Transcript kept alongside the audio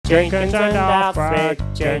Jenkins and Alfred,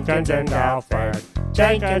 Jenkins and Alfred,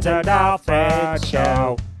 Jenkins and Alfred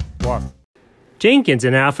Show. What? Jenkins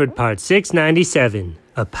and Alfred Part 697,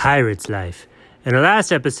 A Pirate's Life. In the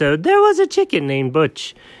last episode, there was a chicken named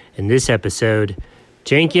Butch. In this episode,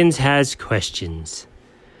 Jenkins has questions.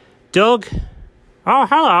 Doug? Oh,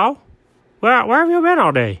 hello. Where have you been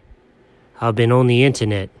all day? I've been on the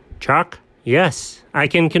internet. Chuck? Yes, I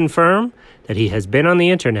can confirm that he has been on the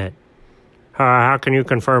internet. How can you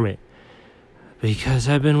confirm it? Because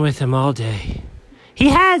I've been with him all day. He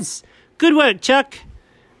has! Good work, Chuck.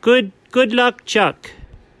 Good luck, Chuck.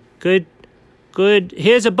 Good.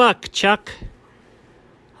 Here's a buck, Chuck.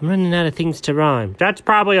 I'm running out of things to rhyme. That's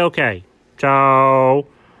probably okay. So,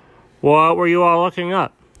 what were you all looking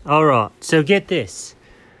up? All right, so get this.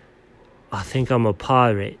 I think I'm a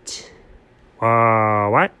pirate.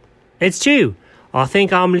 What? It's true. I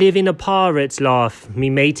think I'm living a pirate's life,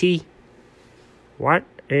 me matey. What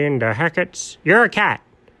in the heck? You're a cat.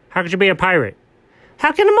 How could you be a pirate?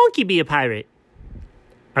 How can a monkey be a pirate?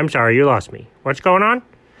 I'm sorry, you lost me. What's going on?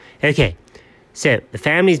 Okay, so the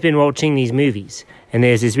family's been watching these movies, and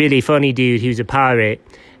there's this really funny dude who's a pirate,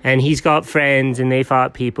 and he's got friends, and they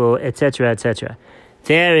fought people, etc., etc.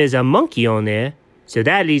 There is a monkey on there, so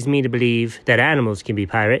that leads me to believe that animals can be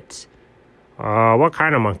pirates. What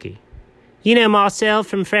kind of monkey? You know Marcel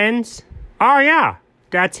from Friends? Oh, yeah,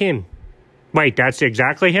 that's him. Wait, that's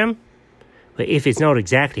exactly him? Well, if it's not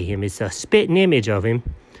exactly him, it's a spitting image of him.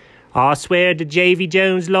 I swear to Davy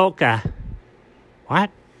Jones' locker. What?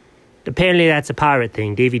 Apparently that's a pirate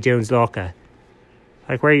thing, Davy Jones' locker.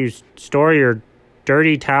 Like where you store your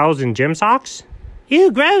dirty towels and gym socks?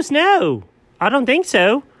 Ew, gross, no. I don't think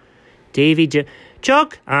so.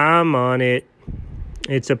 Chuck, I'm on it.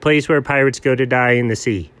 It's a place where pirates go to die in the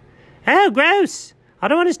sea. Oh, gross. I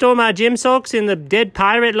don't want to store my gym socks in the dead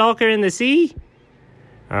pirate locker in the sea.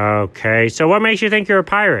 Okay, so what makes you think you're a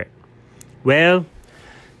pirate? Well,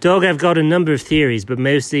 Doug, I've got a number of theories, but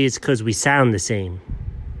mostly it's because we sound the same.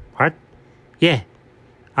 What? Yeah.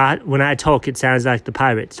 When I talk, it sounds like the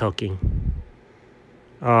pirate's talking.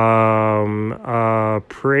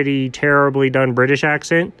 Pretty terribly done British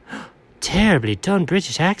accent? Terribly done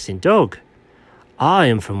British accent, Doug. I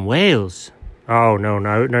am from Wales. Oh, no,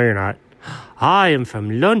 you're not. I am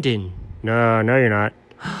from London. No, you're not.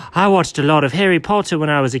 I watched a lot of Harry Potter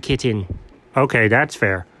when I was a kitten. Okay, that's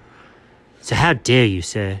fair. So how dare you,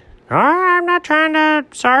 sir? Oh, I'm not trying to...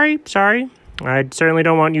 Sorry. I certainly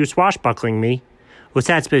don't want you swashbuckling me. What's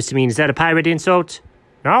that supposed to mean? Is that a pirate insult?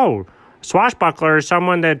 No. A swashbuckler is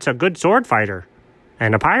someone that's a good sword fighter.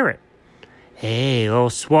 And a pirate. Hey,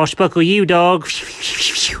 I'll swashbuckle you, dog.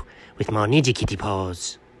 With my ninja kitty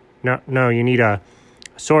paws. No, you need a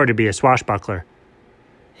sword to be a swashbuckler.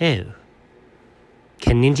 Oh.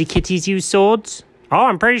 Can ninja kitties use swords? Oh,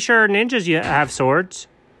 I'm pretty sure ninjas have swords.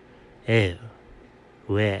 Oh.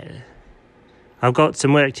 Well. I've got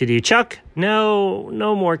some work to do. Chuck? No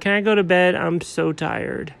more. Can I go to bed? I'm so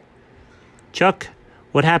tired. Chuck,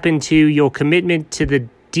 what happened to your commitment to the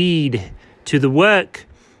deed, to the work,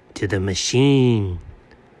 to the machine?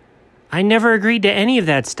 I never agreed to any of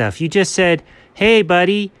that stuff. You just said, hey,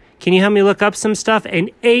 buddy, can you help me look up some stuff?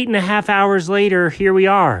 And 8.5 hours later, here we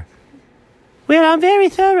are. Well, I'm very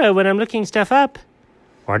thorough when I'm looking stuff up.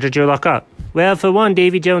 What did you look up? Well, for one,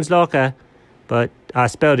 Davy Jones' locker. But I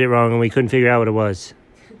spelled it wrong and we couldn't figure out what it was.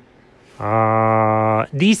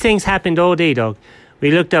 These things happened all day, dog.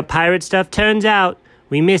 We looked up pirate stuff. Turns out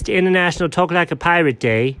we missed International Talk Like a Pirate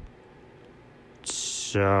Day.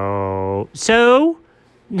 So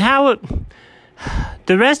how...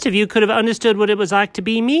 The rest of you could have understood what it was like to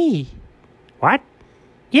be me. What?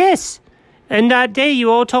 Yes. And that day you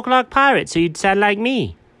all talk like pirates, so you'd sound like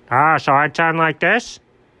me. So I'd sound like this?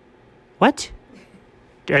 What?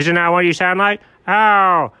 Isn't that what you sound like?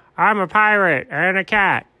 Oh, I'm a pirate and a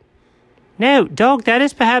cat. No, dog, that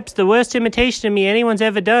is perhaps the worst imitation of me anyone's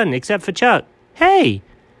ever done, except for Chuck. Hey!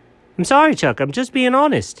 I'm sorry, Chuck, I'm just being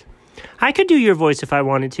honest. I could do your voice if I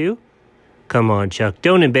wanted to. Come on, Chuck,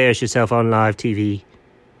 don't embarrass yourself on live TV.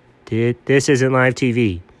 This isn't live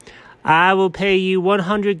TV. I will pay you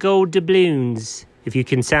 100 gold doubloons if you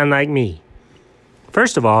can sound like me.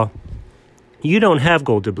 First of all, you don't have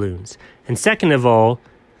gold doubloons. And second of all,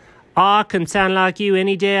 I can sound like you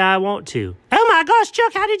any day I want to. Oh my gosh,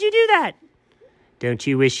 Chuck, how did you do that? Don't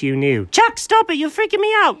you wish you knew? Chuck, stop it, you're freaking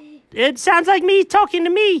me out. It sounds like me talking to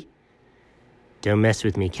me. Don't mess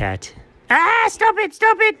with me, cat. Stop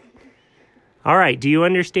it. All right, do you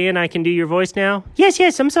understand I can do your voice now?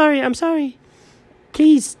 Yes, I'm sorry.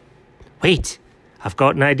 Please. Wait, I've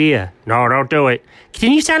got an idea. No, don't do it.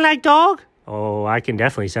 Can you sound like dog? Oh, I can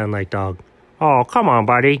definitely sound like dog. Oh, come on,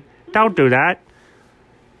 buddy. Don't do that.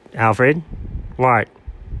 Alfred, what?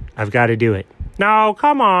 I've got to do it. No,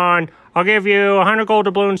 come on. I'll give you 100 gold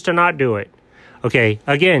doubloons to not do it. Okay,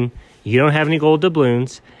 again, you don't have any gold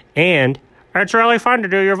doubloons, and it's really fun to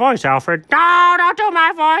do your voice, Alfred. No, don't do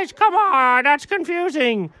my voice. Come on, that's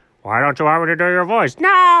confusing. Why don't you want me to do your voice?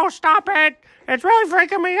 No, stop it. It's really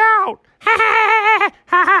freaking me out. Ha ha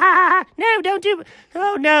ha ha. No, don't do.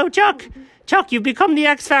 Oh no, Chuck. Chuck, you've become the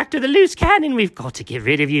X Factor, the loose cannon. We've got to get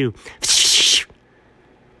rid of you.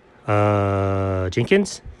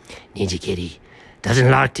 Jenkins? Ninja Kitty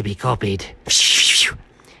doesn't like to be copied.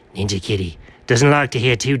 Ninja Kitty doesn't like to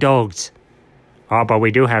hear two dogs. Oh, but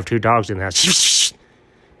we do have two dogs in the house.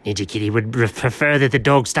 Ninja Kitty would prefer that the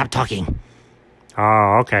dog stop talking.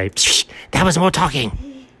 Oh, okay. That was more talking.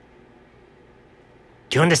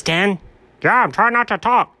 Do you understand? Yeah, I'm trying not to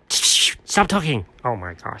talk. Stop talking. Oh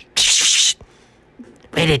my gosh.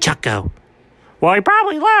 Where did Chuck go? Well, he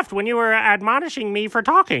probably left when you were admonishing me for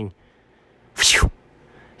talking.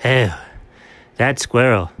 Oh, that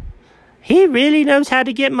squirrel. He really knows how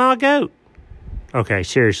to get my goat. Okay,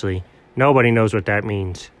 seriously. Nobody knows what that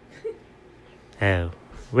means. Oh.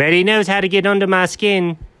 Well, he knows how to get under my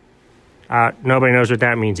skin. Nobody knows what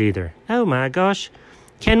that means either. Oh my gosh.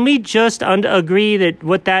 Can we just agree that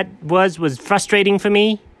what that was frustrating for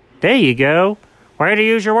me? There you go. Way to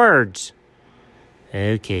use your words.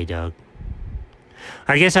 Okay, dog.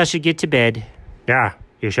 I guess I should get to bed. Yeah,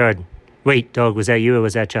 you should. Wait, dog, was that you or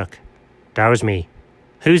was that Chuck? That was me.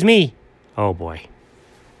 Who's me? Oh boy.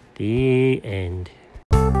 The end.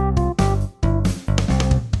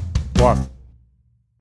 What?